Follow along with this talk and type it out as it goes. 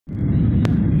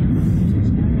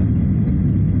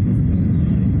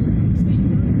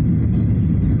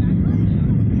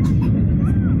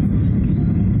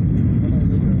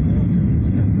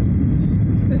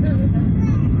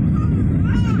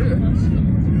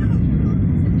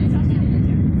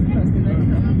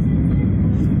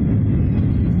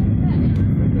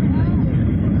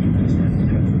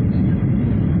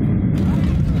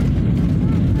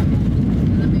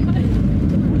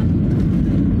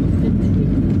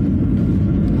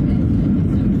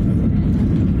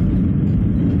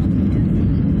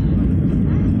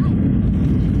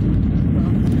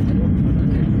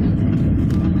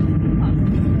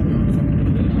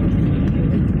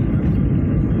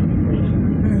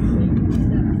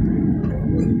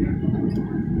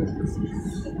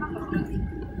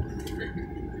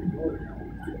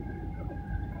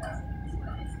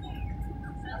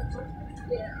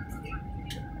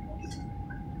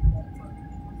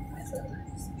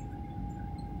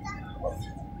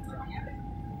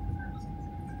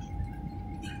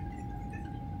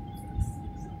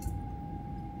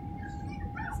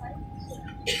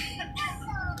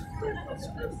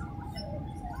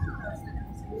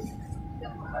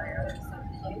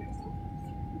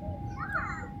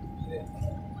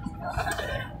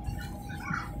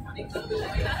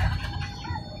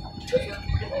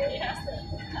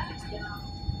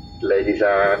Ladies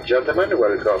and gentlemen,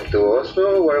 welcome to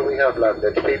Oslo, where we have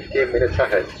landed 15 minutes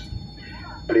ahead.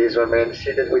 Please remain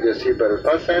seated with your seatbelt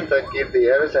fastened and keep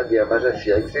the aisles and the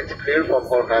emergency exits clear from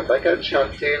overhead baggage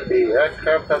until the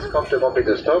aircraft has come to a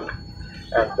complete stop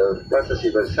and the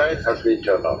passenger sign has been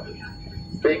turned off.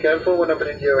 Be careful when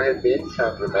opening your overhead bins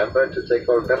and remember to take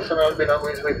all personal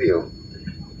belongings with you.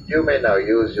 You may now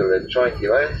use your electronic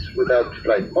device without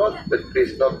flight mode, but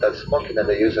please note that smoking and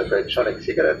the use of electronic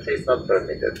cigarettes is not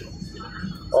permitted.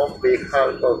 On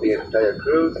behalf of the entire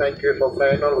crew, thank you for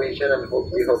flying Norwegian and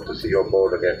we hope to see you on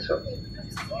board again soon.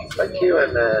 Thank you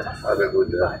and have a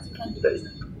good day.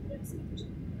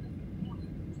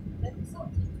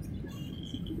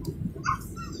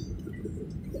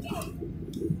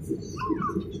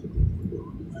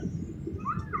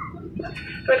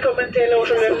 Velkommen til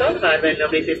Oslo Lufthavn. Vær vennlig å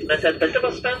bli sittende med settbeltet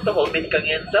fastspent og hold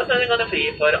midtgangen så avdelingene er fri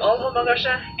for all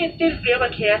håndbagasje inntil fly er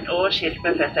markert og skilt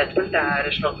med settbeltet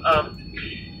er slått av.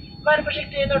 Vær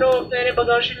forsiktig når du åpner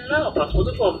bagasjehyllene og pass på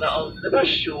å få med alle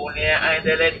personlige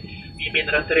eiendeler. Vi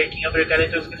minner at røyking og bruk av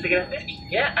elektroniske sigaretter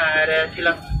ikke er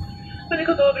tillatt. Men du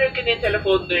kan nå bruke din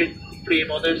telefon uten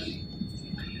flymodus.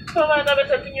 På vegne av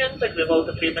besetningen tenker vi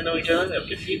valgte fly med Norwegian og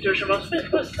øke sin tur som var spilt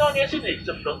på Stavanger sin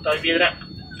ikke så flott dag videre.